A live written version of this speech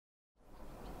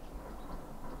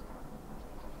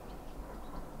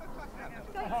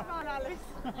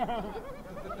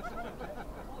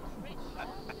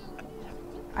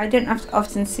I don't have to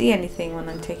often see anything when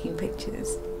I'm taking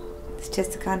pictures. It's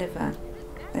just a kind of an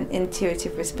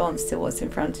intuitive response to what's in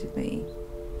front of me,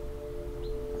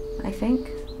 I think.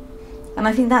 And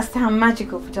I think that's how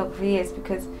magical photography is,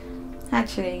 because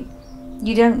actually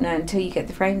you don't know until you get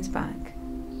the frames back.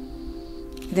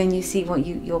 Then you see what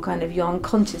your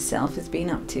unconscious self has been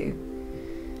up to.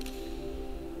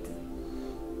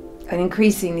 And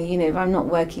increasingly, you know, if I'm not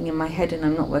working in my head and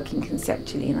I'm not working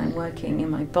conceptually and I'm working in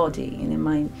my body and in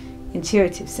my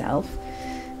intuitive self,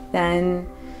 then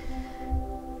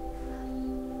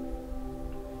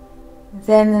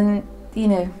you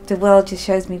know, the world just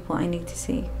shows me what I need to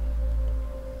see.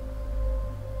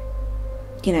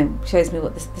 You know, shows me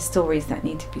what the stories that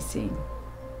need to be seen.